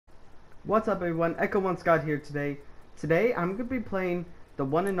What's up everyone, Echo One Scott here today. Today I'm going to be playing the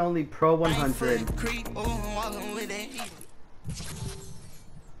one and only Pro 100.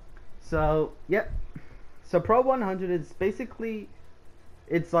 So, yep. So Pro 100 is basically,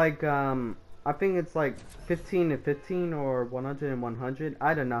 it's like, I think it's like 15 to 15 or 100 and 100.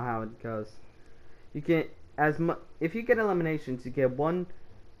 I don't know how it goes. You can, if you get eliminations, you get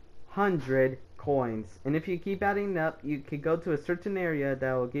 100 coins. And if you keep adding up, you can go to a certain area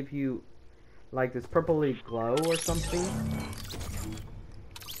that will give you like this purpley glow or something.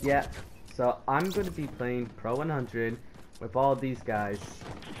 Yeah, so I'm going to be playing Pro 100 with all these guys.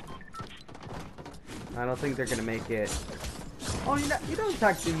 I don't think they're going to make it. Oh, you don't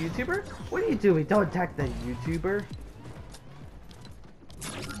attack the YouTuber? What are you doing? Don't attack the YouTuber.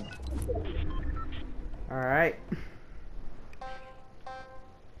 Alright.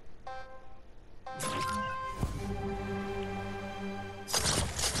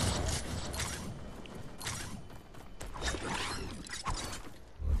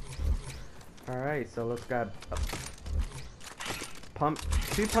 Alright, so let's grab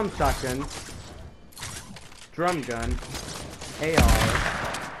two pump shotguns, drum gun, AR,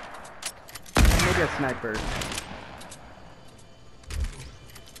 and maybe a sniper.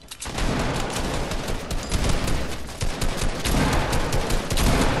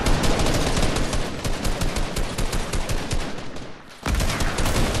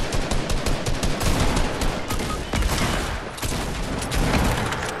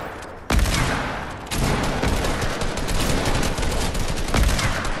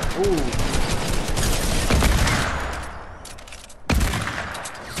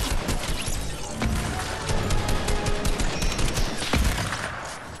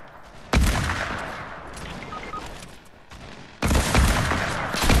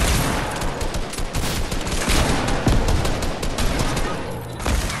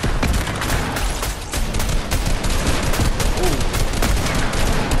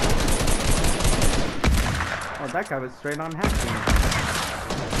 That guy was straight on hacking.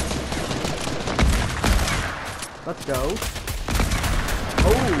 Let's go.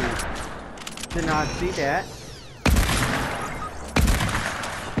 Oh! Did not see that.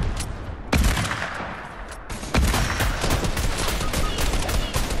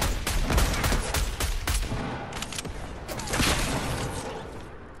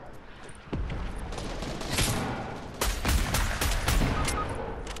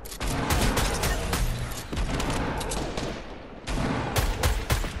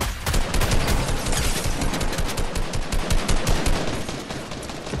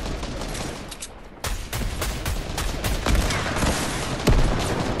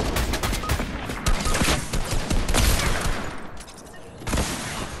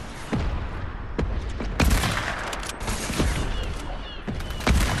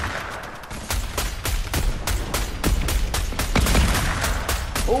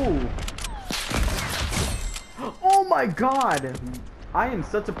 Oh! Oh my god! I am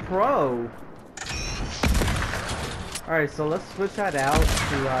such a pro! Alright, so let's switch that out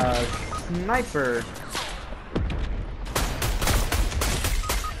to sniper.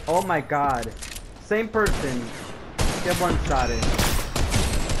 Oh my god. Same person. Get one-shotted.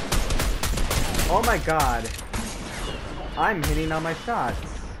 Oh my god. I'm hitting all my shots.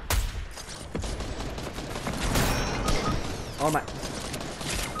 Oh my...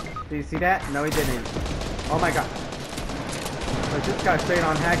 Did you see that? No, he didn't. Oh my god. Like, this guy straight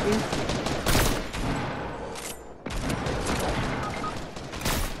on hacking.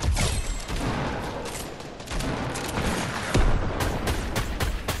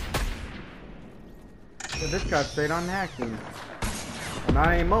 So this guy's straight on hacking. Well, not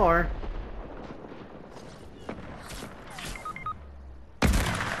anymore.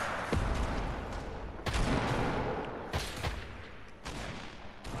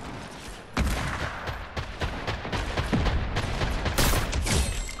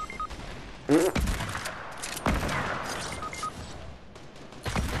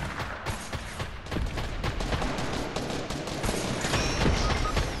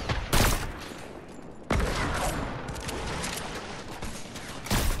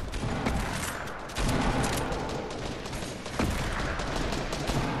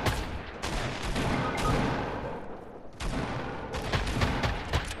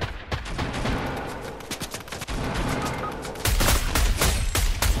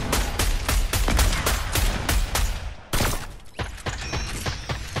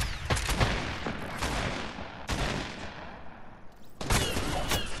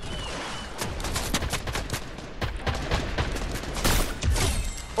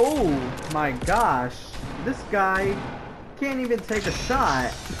 Oh my gosh, this guy can't even take a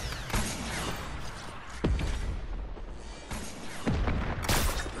shot.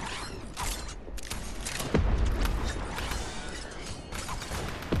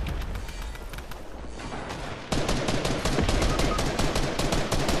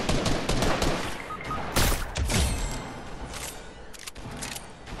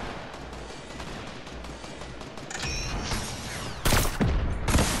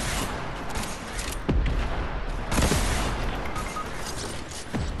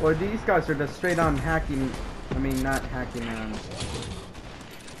 Or these guys are just straight on hacking. I mean, not hacking.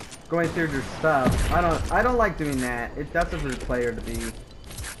 Going through their stuff. I don't like doing that. That's a rude player to be.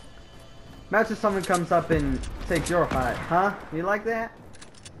 Imagine someone comes up and takes your hut, huh? You like that?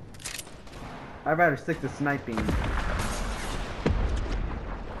 I'd rather stick to sniping.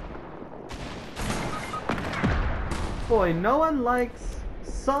 Boy, no one likes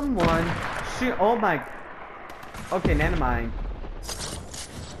someone shoot. Oh my. Okay, never mind.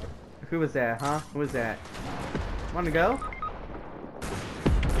 Who was that, huh? Who was that? Wanna go?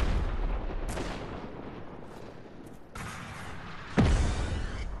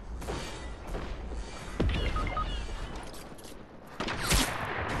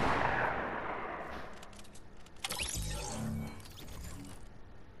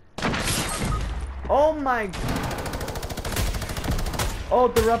 Oh my. Oh,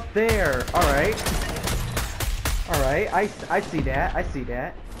 they're up there. Alright. Alright, I see that. I see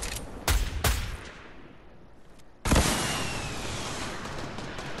that.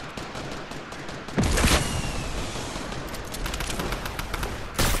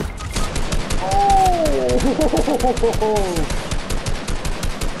 Oh!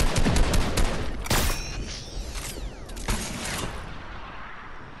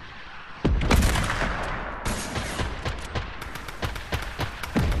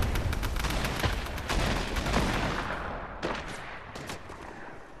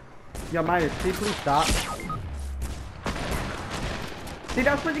 Yo, Midas, can you please stop? See,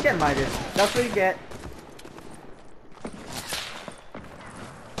 that's what you get, Midas. That's what you get.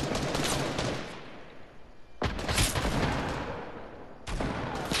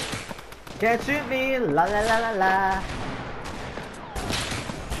 Can't shoot me, la la la la la.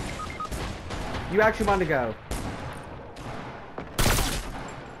 You actually want to go?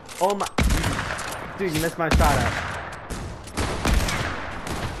 Oh my. Dude, you missed my shot up.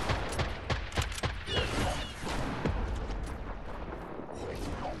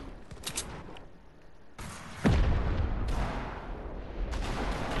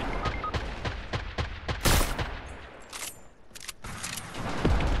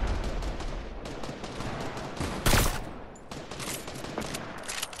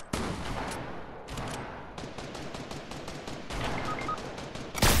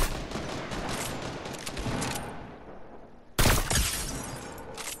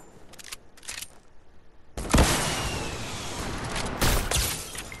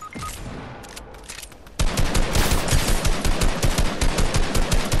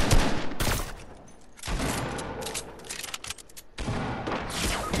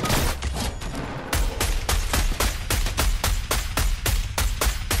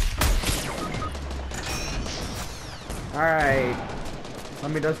 Alright.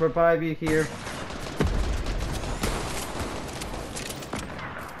 Let me just revive you here.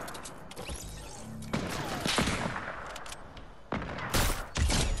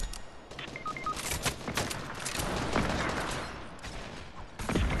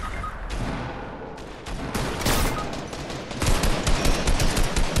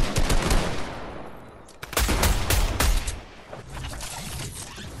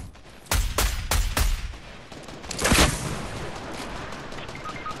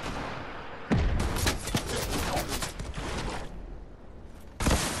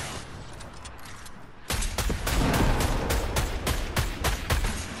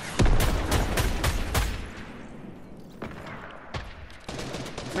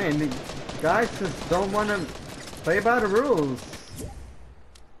 Man, the guys just don't want to play by the rules.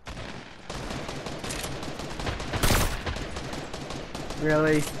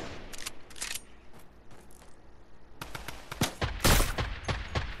 Really?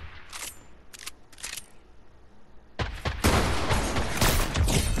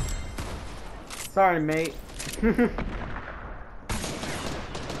 Sorry, mate.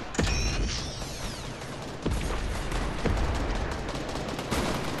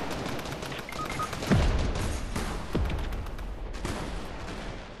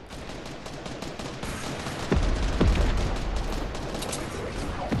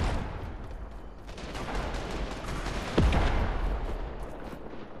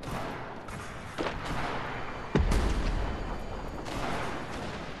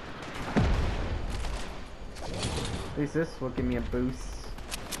 At least this will give me a boost.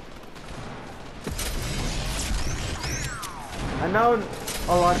 I know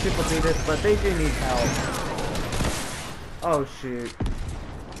a lot of people do this, but they do need help. Oh shoot.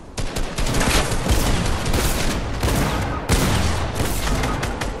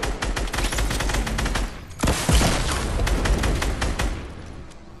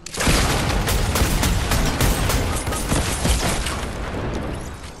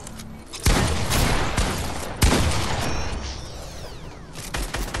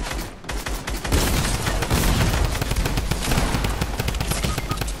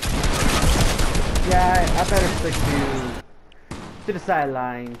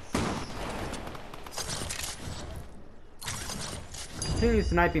 sidelines. Continue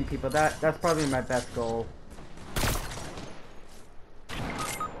sniping people. That's probably my best goal.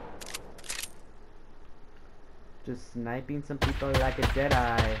 Just sniping some people like a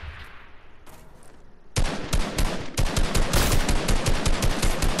Jedi.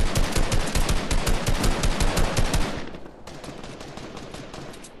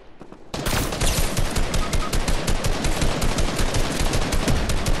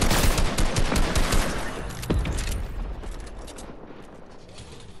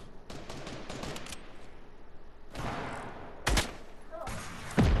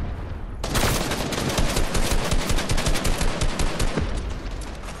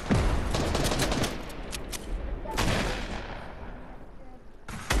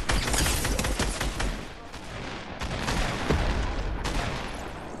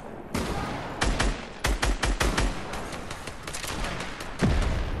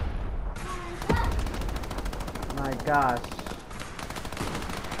 My gosh.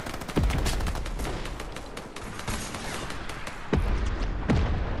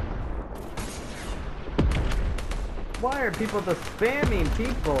 Why are people just spamming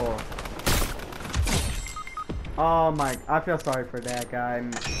people? Oh my, I feel sorry for that guy.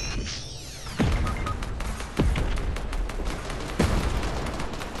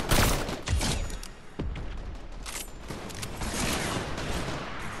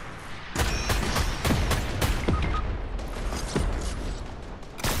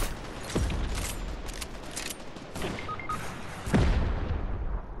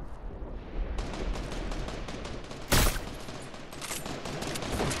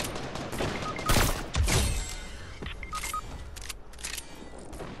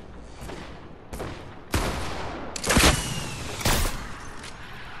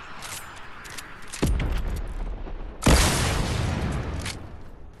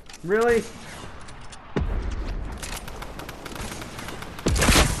 Really?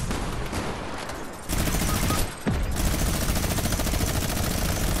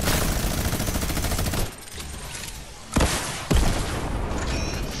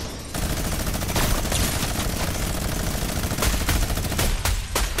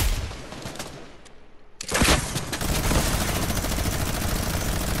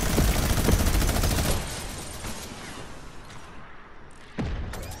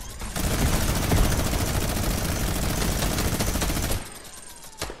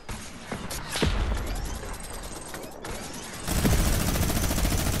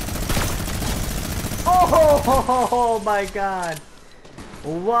 Oh my god.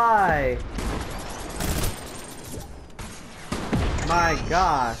 Why? My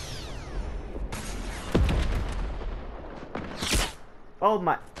gosh. Oh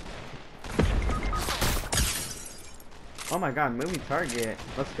my. Oh my god, moving target.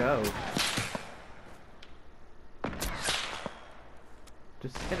 Let's go.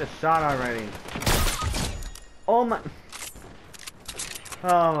 Just hit a shot already. Oh my.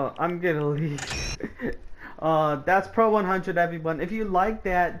 Oh, I'm gonna leave. That's Pro 100, everyone. If you like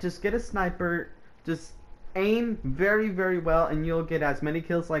that, just get a sniper. Just aim very, very well, and you'll get as many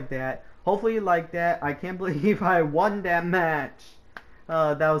kills like that. Hopefully you like that. I can't believe I won that match.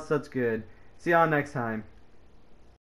 That was such good. See y'all next time.